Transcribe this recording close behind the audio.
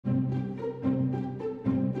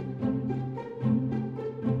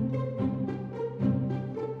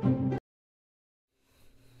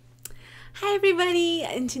everybody!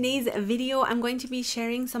 In today's video, I'm going to be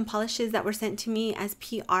sharing some polishes that were sent to me as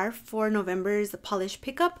PR for November's polish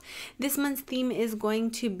pickup. This month's theme is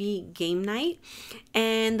going to be game night,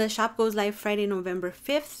 and the shop goes live Friday, November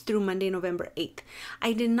 5th through Monday, November 8th.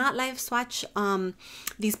 I did not live swatch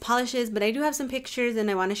these polishes, but I do have some pictures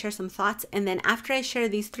and I want to share some thoughts. And then after I share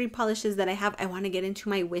these 3 polishes that I have, I want to get into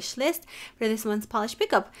my wish list for this month's polish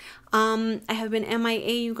pickup. I have been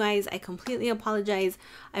MIA, you guys. I completely apologize.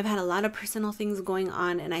 I've had a lot of personal things going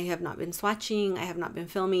on and I have not been swatching. I have not been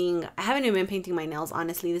filming. I haven't even been painting my nails,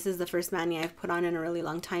 honestly. This is the first mani I've put on in a really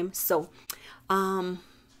long time. So,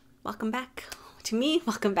 welcome back to me.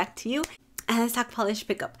 Welcome back to you. And let's talk polish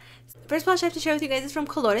pickup. First polish I have to share with you guys is from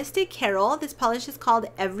Coloriste Carol. This polish is called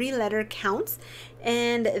Every Letter Counts,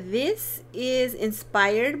 and this is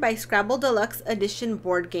inspired by Scrabble Deluxe Edition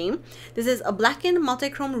board game. This is a blackened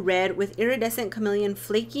multichrome red with iridescent chameleon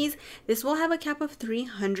flakies. This will have a cap of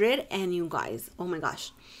 300, and you guys, oh my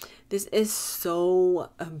gosh, this is so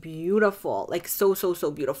beautiful, like so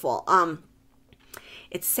beautiful.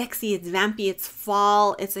 It's sexy, it's vampy, it's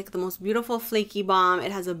fall, it's like the most beautiful flaky bomb.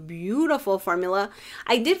 It has a beautiful formula.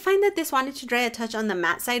 I did find that this wanted to dry a touch on the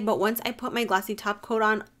matte side, but once I put my glossy top coat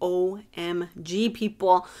on, OMG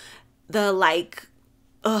people, the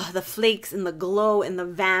the flakes and the glow and the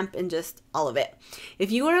vamp and just all of it.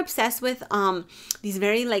 If you are obsessed with these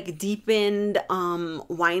very like deepened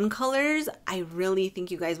wine colors, I really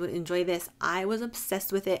think you guys would enjoy this. I was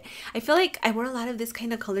obsessed with it. I feel like I wear a lot of this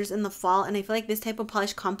kind of colors in the fall, and I feel like this type of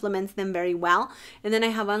polish complements them very well. And then I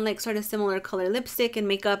have on like sort of similar color lipstick and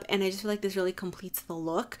makeup, and I just feel like this really completes the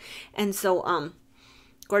look. And so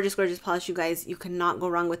gorgeous polish, you guys. You cannot go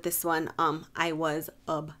wrong with this one. I was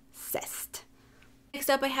obsessed. Next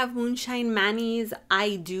up, I have Moonshine Mani's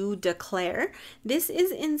I Do Declare. This is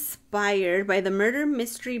inspired by the murder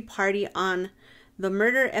mystery party on the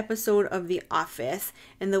murder episode of The Office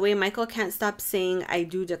and the way Michael can't stop saying I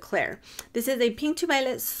do declare. This is a pink to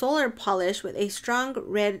violet solar polish with a strong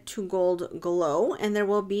red to gold glow, and there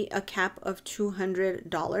will be a cap of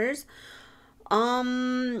 $200.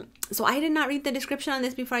 So I did not read the description on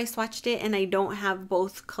this before I swatched it, and I don't have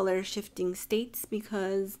both color shifting states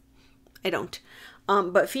because I don't.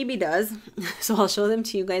 But Phoebe does, so I'll show them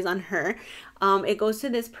to you guys on her. It goes to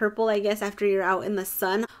this purple, I guess, after you're out in the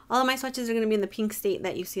sun. All of my swatches are going to be in the pink state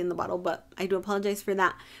that you see in the bottle, but I do apologize for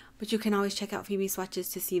that. But you can always check out Phoebe's swatches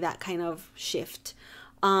to see that kind of shift.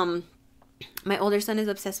 My older son is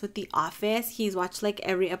obsessed with The Office. He's watched like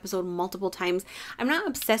every episode multiple times. I'm not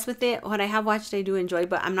obsessed with it. What I have watched I do enjoy,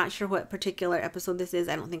 but I'm not sure what particular episode this is.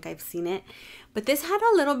 I don't think I've seen it. But this had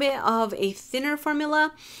a little bit of a thinner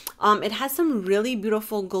formula. It has some really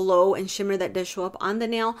beautiful glow and shimmer that does show up on the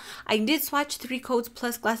nail. I did swatch 3 coats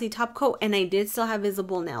plus glossy top coat, and I did still have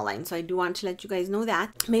visible nail line. So I do want to let you guys know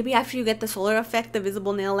that. Maybe after you get the solar effect, the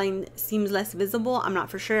visible nail line seems less visible. I'm not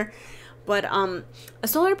for sure. But a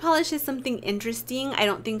solar polish is something interesting. I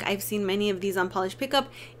don't think I've seen many of these on polish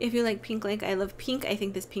pickup. If you like pink like I love pink, I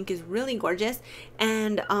think this pink is really gorgeous.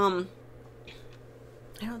 And I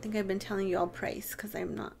don't think I've been telling you all price because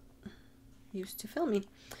I'm not used to filming.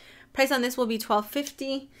 Price on this will be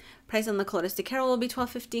 $12.50. Price on the Coloriste Carol will be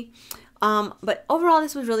 $12.50. But overall,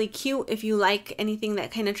 this was really cute. If you like anything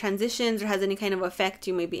that kind of transitions or has any kind of effect,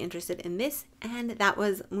 you may be interested in this. And that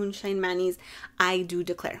was Moonshine Mani's I Do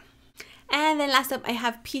Declare. And then last up, I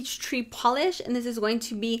have Peachtree Polish, and this is going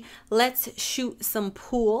to be Let's Shoot Some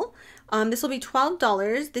Pool. This will be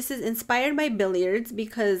 $12. This is inspired by billiards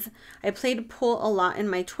because I played pool a lot in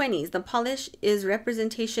my 20s. The polish is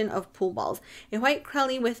representation of pool balls. A white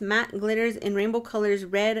crowley with matte glitters in rainbow colors,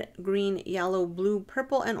 red, green, yellow, blue,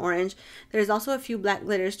 purple, and orange. There's also a few black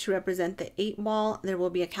glitters to represent the 8 ball. There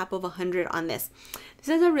will be a cap of 100 on this. This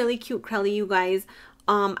is a really cute crowley, you guys.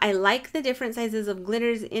 I like the different sizes of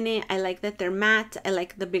glitters in it. I like that they're matte. I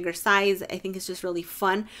like the bigger size. I think it's just really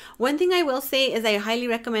fun. One thing I will say is I highly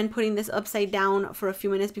recommend putting this upside down for a few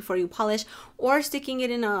minutes before you polish, or sticking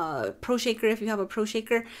it in a pro shaker if you have a pro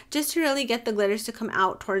shaker, just to really get the glitters to come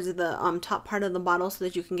out towards the top part of the bottle so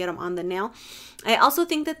that you can get them on the nail. I also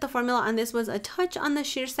think that the formula on this was a touch on the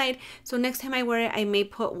sheer side, so next time I wear it, I may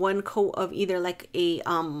put 1 coat of either like a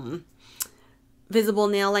visible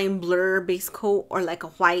nail line blur base coat or like a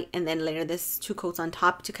white, and then layer this 2 coats on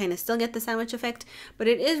top to kind of still get the sandwich effect. But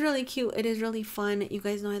it is really cute. It is really fun. You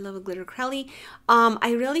guys know I love a glitter crowley.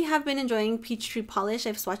 I really have been enjoying Peachtree Polish.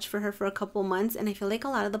 I've swatched for her for a couple months, and I feel like a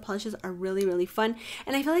lot of the polishes are really fun.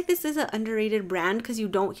 And I feel like this is an underrated brand because you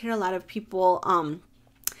don't hear a lot of people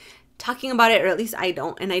talking about it, or at least I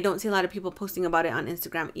don't, and I don't see a lot of people posting about it on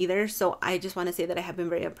Instagram either. So I just want to say that I have been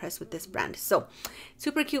very impressed with this brand. So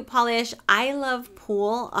super cute polish. I love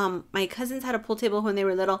pool. My cousins had a pool table when they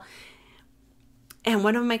were little, and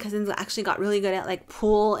one of my cousins actually got really good at like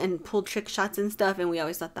pool and pool trick shots and stuff, and we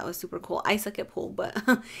always thought that was super cool. I suck at pool, but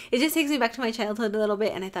it just takes me back to my childhood a little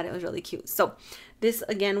bit, and I thought it was really cute. So this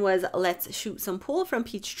again was Let's Shoot Some Pool from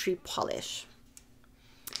Peachtree Polish.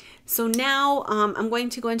 So now I'm going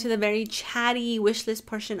to go into the very chatty wish list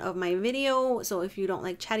portion of my video. So if you don't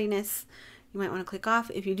like chattiness, you might want to click off.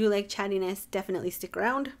 If you do like chattiness, definitely stick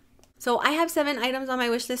around. So I have 7 items on my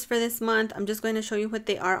wish list for this month. I'm just going to show you what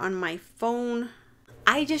they are on my phone.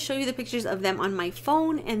 I just show you the pictures of them on my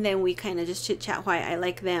phone, and then we kind of just chit chat why I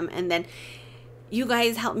like them, and then you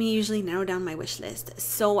guys help me usually narrow down my wish list.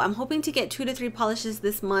 So I'm hoping to get 2 to 3 polishes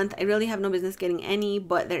this month. I really have no business getting any,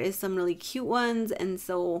 but there is some really cute ones, and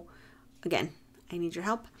so again, I need your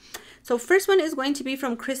help. So first one is going to be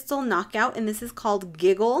from Crystal Knockout, and this is called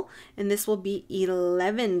Giggle, and this will be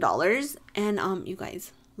 $11. And you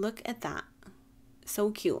guys, look at that. So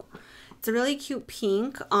cute. It's a really cute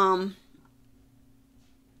pink.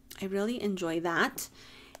 I really enjoy that,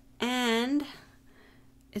 and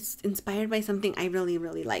it's inspired by something I really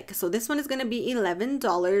like. So this one is going to be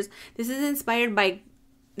 $11. This is inspired by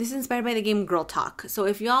the game Girl Talk. So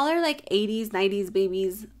if y'all are like 80s, 90s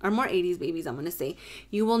babies, or more 80s babies, I'm going to say,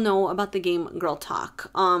 you will know about the game Girl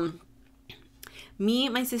Talk. Me,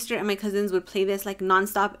 my sister, and my cousins would play this like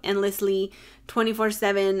nonstop, endlessly,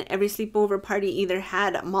 24/7. Every sleepover party either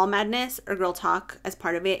had Mall Madness or Girl Talk as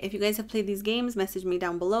part of it. If you guys have played these games, message me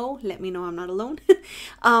down below. Let me know I'm not alone.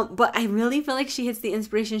 But I really feel like she hits the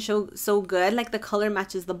inspiration show so good. Like the color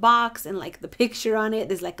matches the box, and like the picture on it,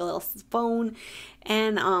 there's like a little phone,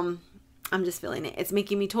 and I'm just feeling it. It's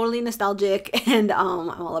making me totally nostalgic, and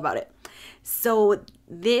I'm all about it. So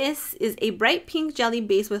this is a bright pink jelly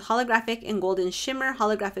base with holographic and golden shimmer,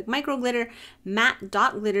 holographic micro glitter, matte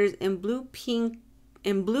dot glitters in blue, pink,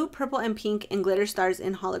 in blue, purple, and pink, and glitter stars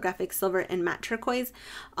in holographic silver and matte turquoise.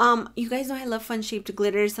 You guys know I love fun shaped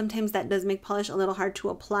glitters. Sometimes that does make polish a little hard to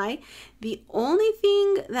apply. The only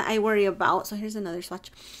thing that I worry about, so here's another swatch.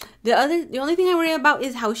 The only thing I worry about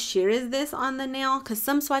is how sheer is this on the nail, because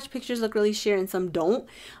some swatch pictures look really sheer and some don't.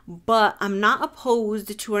 But I'm not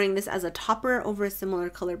opposed to wearing this as a topper over a similar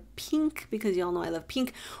color pink, because y'all know I love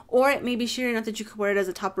pink, or it may be sheer enough that you could wear it as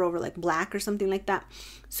a topper over like black or something like that.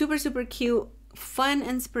 Super cute. Fun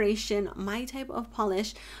inspiration, my type of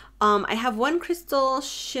polish. I have 1 crystal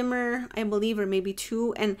shimmer, I believe, or maybe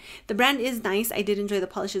 2, and the brand is nice. I did enjoy the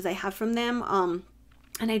polishes I have from them,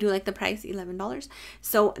 and I do like the price, $11.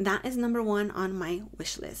 So that is number 1 on my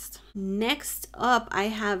wish list. Next up, I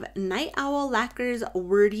have Night Owl Lacquer's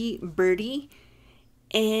Wordy Birdie,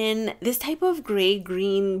 and this type of gray,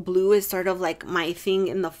 green, blue is sort of like my thing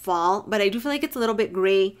in the fall, but I do feel like it's a little bit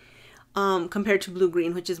gray compared to blue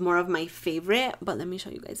green, which is more of my favorite. But let me show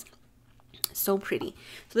you guys. So pretty.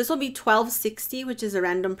 So this will be $12.60, which is a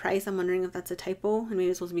random price. I'm wondering if that's a typo, and maybe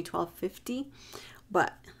it's supposed to be $12.50.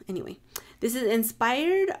 But anyway, this is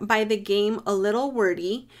inspired by the game A Little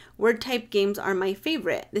Wordy. Word type games are my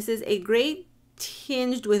favorite. This is a gray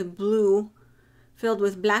tinged with blue, filled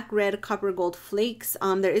with black, red, copper, gold flakes.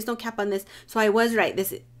 There is no cap on this, so I was right.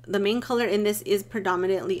 The main color in this is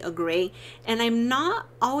predominantly a gray, and I'm not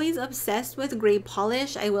always obsessed with gray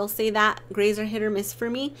polish. I will say that grays are hit or miss for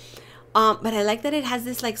me, but I like that it has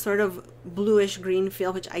this like sort of bluish green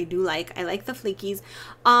feel, which I do like. I like the flakies,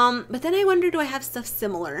 but then I wonder, do I have stuff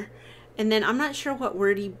similar? And then I'm not sure what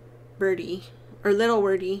Wordy Birdie or Little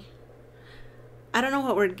Wordy, I don't know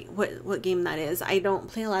what game that is. I don't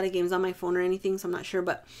play a lot of games on my phone or anything, so I'm not sure,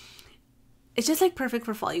 but it's just like perfect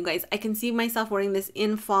for fall, you guys. I can see myself wearing this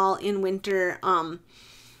in fall, in winter, and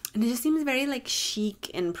it just seems very like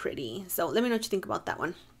chic and pretty. So let me know what you think about that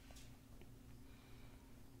one.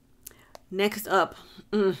 Next up,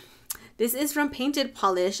 this is from Painted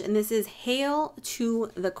Polish, and this is Hail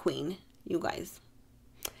to the Queen, you guys.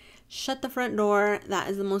 Shut the front door. That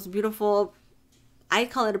is the most beautiful, I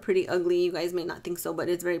call it a pretty ugly. You guys may not think so, but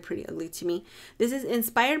it's very pretty ugly to me. This is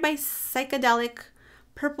inspired by psychedelic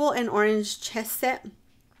purple and orange chest set.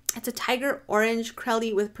 It's a tiger orange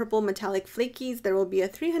crelly with purple metallic flakies. There will be a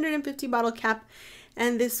 350 bottle cap,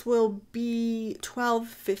 and this will be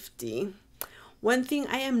 $12.50. One thing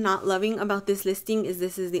I am not loving about this listing is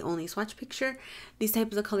this is the only swatch picture. These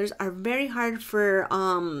types of colors are very hard for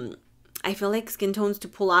I feel like skin tones to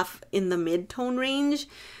pull off in the mid-tone range.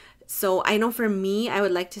 So I know for me, I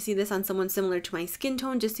would like to see this on someone similar to my skin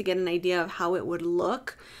tone just to get an idea of how it would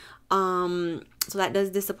look. So that does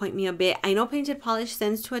disappoint me a bit. I know Painted Polish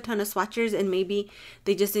sends to a ton of swatchers, and maybe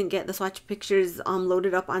they just didn't get the swatch pictures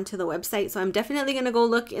loaded up onto the website. So I'm definitely gonna go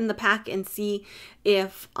look in the pack and see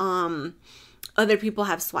if other people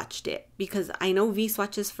have swatched it, because I know V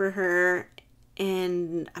swatches for her,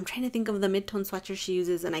 and I'm trying to think of the mid-tone swatcher she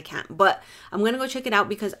uses and I can't, but I'm gonna go check it out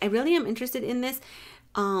because I really am interested in this.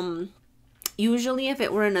 Usually if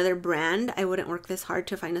it were another brand, I wouldn't work this hard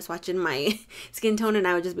to find a swatch in my skin tone, and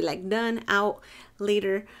I would just be like, done, out,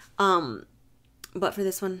 later. But for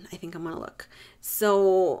this one, I think I'm gonna look.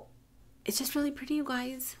 So it's just really pretty, you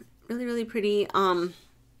guys. Really, really pretty.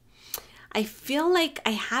 I feel like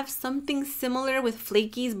I have something similar with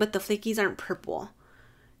flakies, but the flakies aren't purple.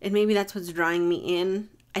 And maybe that's what's drawing me in.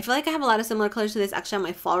 I feel like I have a lot of similar colors to this actually on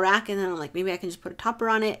my fall rack, and then I'm like, maybe I can just put a topper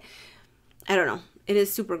on it. I don't know. It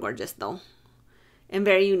is super gorgeous though, and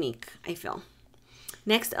very unique, I feel.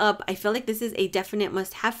 Next up, I feel like this is a definite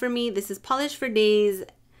must-have for me. This is Polish for Days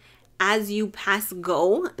As You Pass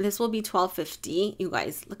Go. This will be $12.50. You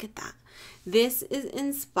guys, look at that. This is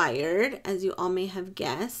inspired, as you all may have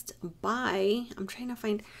guessed, by, I'm trying to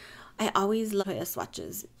find, I always love Toya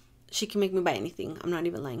swatches. She can make me buy anything. I'm not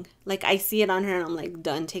even lying. Like, I see it on her and I'm like,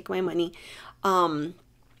 done, take my money.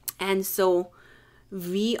 And so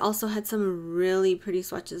V also had some really pretty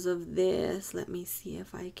swatches of this. Let me see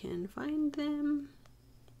if I can find them.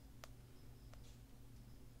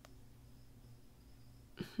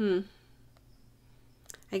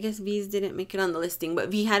 I guess V's didn't make it on the listing, but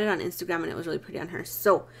V had it on Instagram and it was really pretty on her.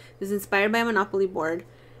 So this is inspired by a Monopoly board.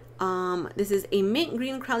 This is a mint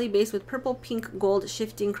green Crowley base with purple, pink, gold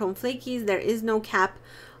shifting chrome flakies. There is no cap.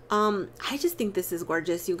 I just think this is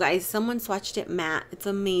gorgeous, you guys. Someone swatched it matte. It's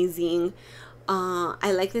amazing.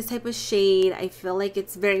 I like this type of shade. I feel like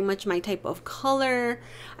it's very much my type of color.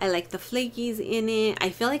 I like the flakies in it. I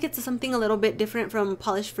feel like it's something a little bit different from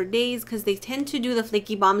Polish for Days, because they tend to do the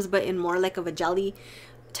flaky bombs but in more like of a jelly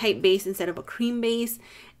type base instead of a cream base.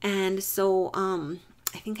 And so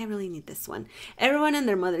I think I really need this one. Everyone and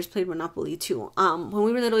their mothers played Monopoly too. When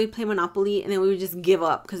we were little, we played Monopoly and then we would just give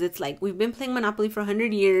up, because it's like, we've been playing Monopoly for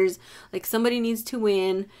 100 years. Like, somebody needs to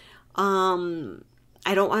win.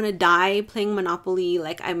 I don't want to die playing Monopoly.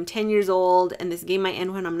 Like, I'm 10 years old and this game might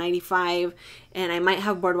end when I'm 95, and I might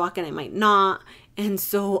have Boardwalk and I might not. And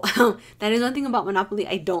so that is one thing about Monopoly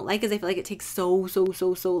I don't like, is I feel like it takes so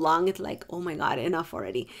long. It's like, oh my god, enough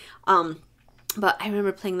already. But I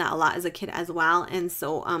remember playing that a lot as a kid as well. And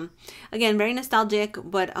so again, very nostalgic,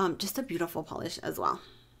 but just a beautiful polish as well.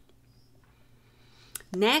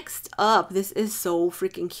 Next up, this is so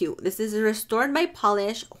freaking cute. This is Restored by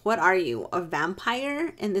Polish. What Are You? A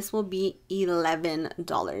Vampire? And this will be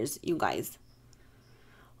 $11, you guys.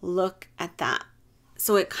 Look at that.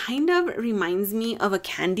 So it kind of reminds me of a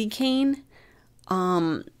candy cane.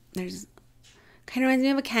 Kind of reminds me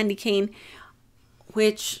of a candy cane,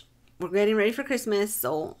 which we're getting ready for Christmas,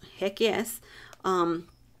 so heck yes. And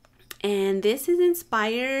this is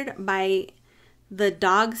inspired by the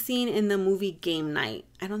dog scene in the movie Game Night.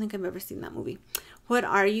 I don't think I've ever seen that movie. What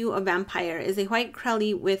Are You? A Vampire is a white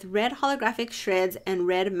Crowley with red holographic shreds and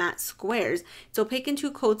red matte squares. It's opaque in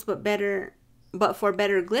 2 coats, but for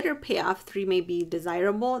better glitter payoff, 3 may be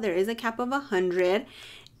desirable. There is a cap of 100,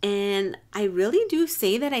 and I really do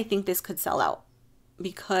say that I think this could sell out,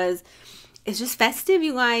 because it's just festive,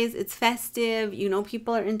 you guys. It's festive. You know,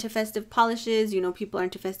 people are into festive polishes. You know, people are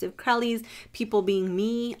into festive Crowleys. People being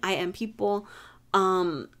me, I am people.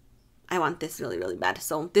 I want this really, really bad.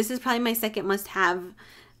 So this is probably my second must-have,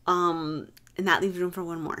 and that leaves room for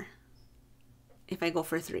one more if I go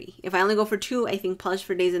for 3. If I only go for 2, I think Polish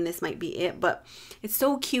for Days and this might be it. But it's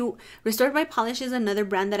so cute. Restored by Polish is another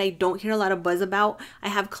brand that I don't hear a lot of buzz about. I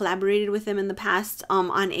have collaborated with them in the past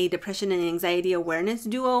on a depression and anxiety awareness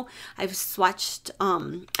duo. I've swatched,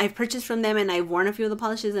 I've purchased from them, and I've worn a few of the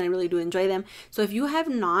polishes, and I really do enjoy them. So if you have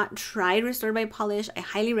not tried Restored by Polish, I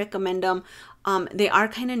highly recommend them. They are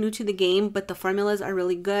kind of new to the game, but the formulas are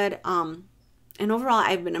really good. And overall,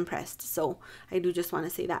 I've been impressed. So I do just want to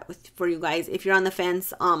say that for you guys. If you're on the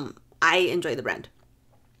fence, I enjoy the brand.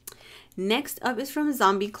 Next up is from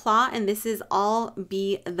Zombie Claw, and this is All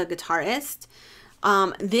Be the Guitarist.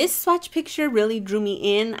 This swatch picture really drew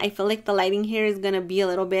me in. I feel like the lighting here is going to be a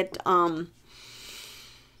little bit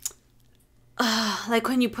like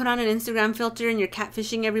when you put on an Instagram filter and you're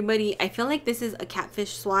catfishing everybody. I feel like this is a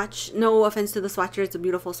catfish swatch. No offense to the swatcher, it's a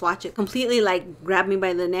beautiful swatch. It completely like grabbed me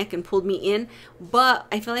by the neck and pulled me in, but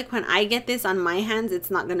I feel like when I get this on my hands,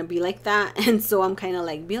 it's not gonna be like that. And so I'm kind of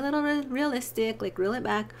like, be a little realistic, like reel it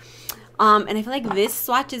back. And I feel like this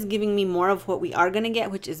swatch is giving me more of what we are gonna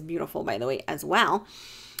get, which is beautiful, by the way, as well.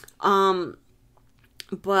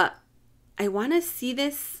 but I want to see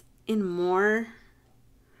this in more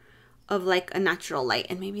of like a natural light,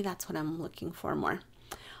 and maybe that's what I'm looking for more.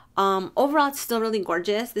 Overall, it's still really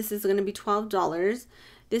gorgeous. This is going to be $12.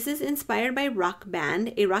 This is inspired by Rock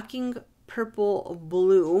Band, a rocking purple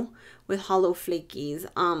blue with hollow flakies.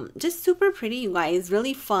 Just super pretty, you guys.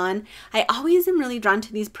 Really fun. I always am really drawn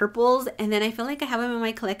to these purples, and then I feel like I have them in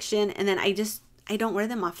my collection, and then I don't wear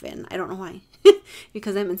them often. I don't know why.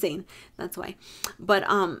 Because I'm insane. That's why. But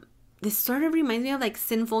this sort of reminds me of like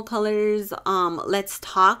Sinful Colors, Let's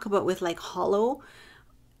Talk, but with like hollow.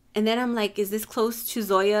 And then I'm like, is this close to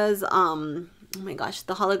Zoya's, oh my gosh,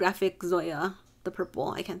 the holographic Zoya, the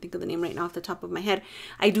purple. I can't think of the name right now off the top of my head.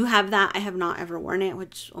 I do have that. I have not ever worn it,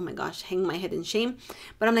 which, oh my gosh, hang my head in shame.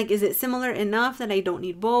 But I'm like, is it similar enough that I don't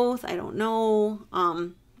need both? I don't know.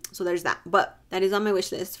 So there's that. But that is on my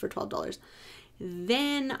wish list for $12.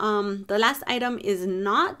 Then the last item is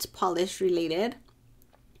not polish related,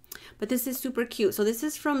 but this is super cute. So this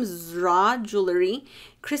is from Zra Jewelry.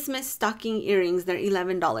 Christmas stocking earrings. They're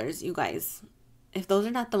 $11, you guys. If those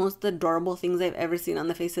are not the most adorable things I've ever seen on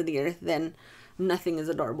the face of the earth, then nothing is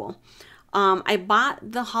adorable. I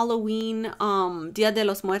bought the Halloween Dia de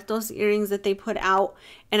los Muertos earrings that they put out,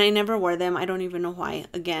 and I never wore them. I don't even know why,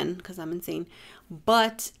 again, because I'm insane.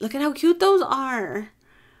 But look at how cute those are.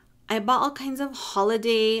 I bought all kinds of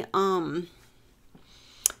holiday,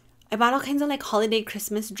 like holiday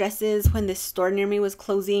Christmas dresses when this store near me was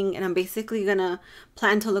closing, and I'm basically gonna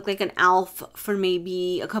plan to look like an elf for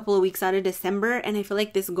maybe a couple of weeks out of December, and I feel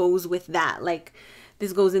like this goes with that, like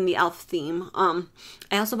this goes in the elf theme. I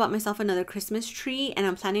also bought myself another Christmas tree, and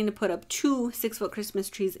I'm planning to put up 2 6-foot Christmas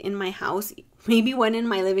trees in my house, maybe one in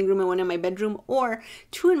my living room and one in my bedroom, or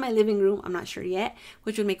 2 in my living room, I'm not sure yet,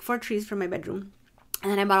 which would make 4 trees for my bedroom.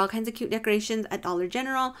 And then I bought all kinds of cute decorations at Dollar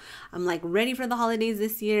General. I'm like ready for the holidays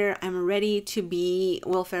this year. I'm ready to be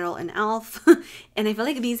Will Ferrell and Elf. And I feel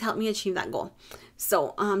like these help me achieve that goal.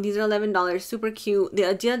 So these are $11, super cute.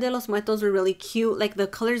 The Dia de los Muertos were really cute. Like the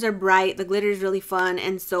colors are bright, the glitter is really fun.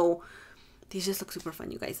 And so these just look super fun,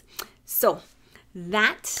 you guys. So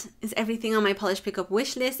that is everything on my polish pickup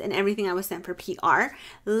wish list and everything I was sent for PR.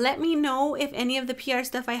 Let me know if any of the PR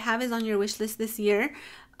stuff I have is on your wish list this year.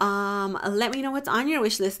 Let me know what's on your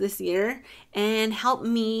wish list this year and help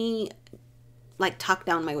me like talk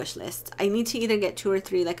down my wish list. I need to either get 2 or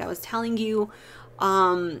 3 like I was telling you.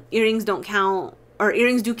 Earrings don't count, or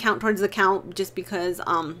earrings do count towards the count, just because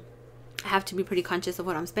I have to be pretty conscious of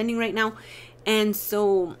what I'm spending right now. And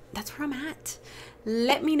so that's where I'm at.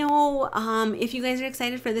 Let me know if you guys are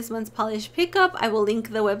excited for this month's polish pickup. I will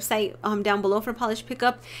link the website down below for polish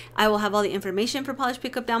pickup. I will have all the information for polish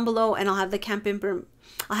pickup down below, and I'll have the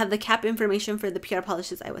cap information for the PR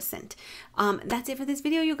polishes I was sent. That's it for this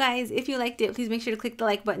video, you guys. If you liked it, please make sure to click the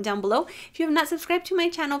like button down below. If you have not subscribed to my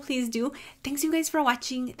channel, please do. Thanks you guys for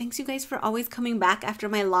watching. Thanks you guys for always coming back after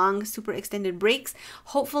my long, super extended breaks.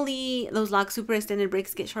 Hopefully those long, super extended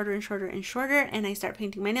breaks get shorter and shorter and shorter, and I start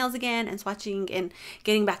painting my nails again and swatching and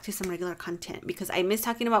getting back to some regular content, because I miss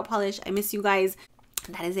talking about polish. I miss you guys.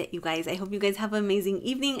 That is it, you guys. I hope you guys have an amazing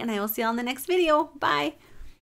evening, and I will see you all in the next video. Bye.